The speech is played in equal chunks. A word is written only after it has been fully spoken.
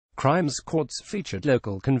crimes courts featured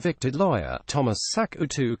local convicted lawyer Thomas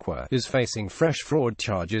Sakutukwa is facing fresh fraud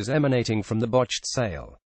charges emanating from the botched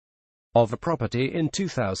sale of a property in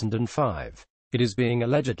 2005. It is being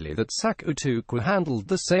allegedly that Sakutukwa handled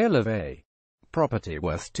the sale of a property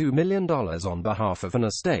worth $2 million on behalf of an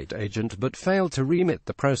estate agent but failed to remit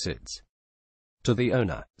the proceeds to the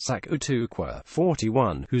owner, Sakutukwa,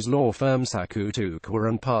 41, whose law firm Sakutukwa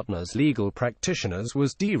and Partners Legal Practitioners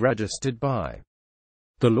was deregistered by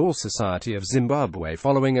the Law Society of Zimbabwe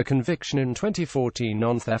following a conviction in 2014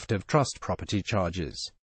 on theft of trust property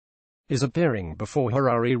charges, is appearing before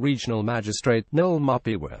Harare Regional Magistrate Noel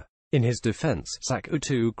Mapiwa. In his defense,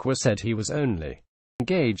 Sakutukwa said he was only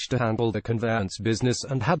engaged to handle the conveyance business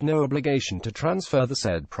and had no obligation to transfer the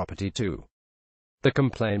said property to the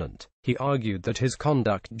complainant. He argued that his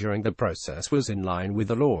conduct during the process was in line with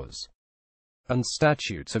the laws and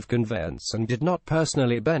statutes of conveyance and did not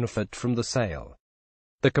personally benefit from the sale.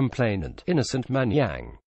 The complainant, Innocent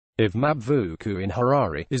Manyang, of Mabvuku in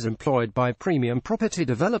Harare, is employed by Premium Property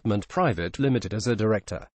Development Private Limited as a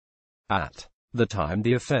director. At the time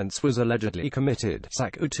the offense was allegedly committed,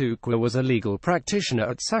 Sakutukwa was a legal practitioner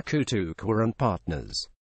at Sakutukwa and Partners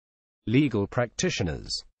Legal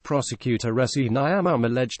Practitioners. Prosecutor Resi Nyamam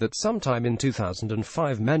alleged that sometime in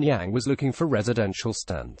 2005 Manyang was looking for residential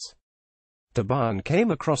stands to buy and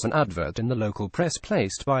came across an advert in the local press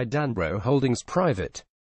placed by Danbro Holdings Private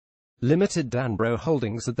Limited Danbro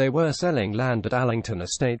Holdings that they were selling land at Allington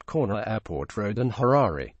Estate Corner Airport Road and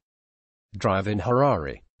Harare Drive in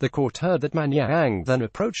Harare. The court heard that Manyang then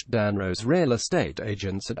approached Danbro's real estate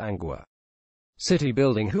agents at Angwa City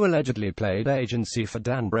Building who allegedly played agency for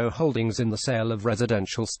Danbro Holdings in the sale of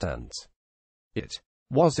residential stands. It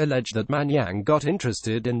was alleged that Manyang got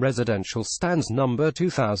interested in residential stands number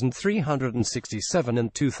 2367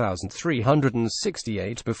 and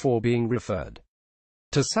 2368 before being referred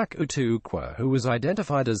to Sakutukwa, who was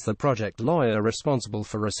identified as the project lawyer responsible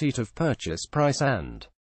for receipt of purchase price and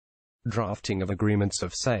drafting of agreements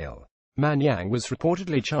of sale. Manyang was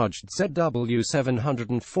reportedly charged ZW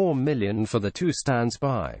 $704 million for the two stands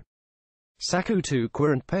by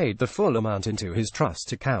Sakutukwa and paid the full amount into his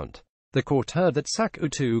trust account. The court heard that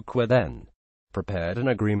Sakutukwa then prepared an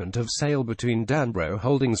agreement of sale between Danbro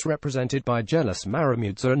Holdings represented by Jealous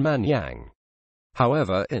Maramudza and Manyang.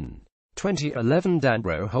 However, in 2011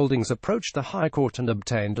 Danbro Holdings approached the High Court and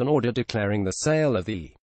obtained an order declaring the sale of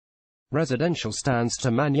the residential stands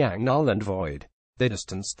to Manyang null and void. They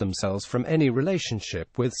distanced themselves from any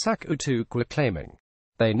relationship with Sakutukwa, claiming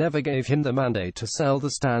they never gave him the mandate to sell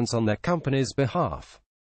the stands on their company's behalf.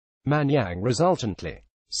 Manyang resultantly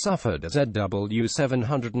suffered a ZW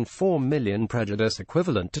 $704 million prejudice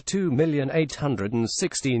equivalent to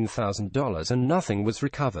 $2,816,000 and nothing was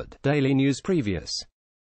recovered. Daily News Previous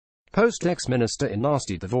Post ex-minister in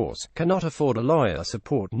nasty divorce, cannot afford a lawyer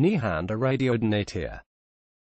support. Nihanda Radio Donate here.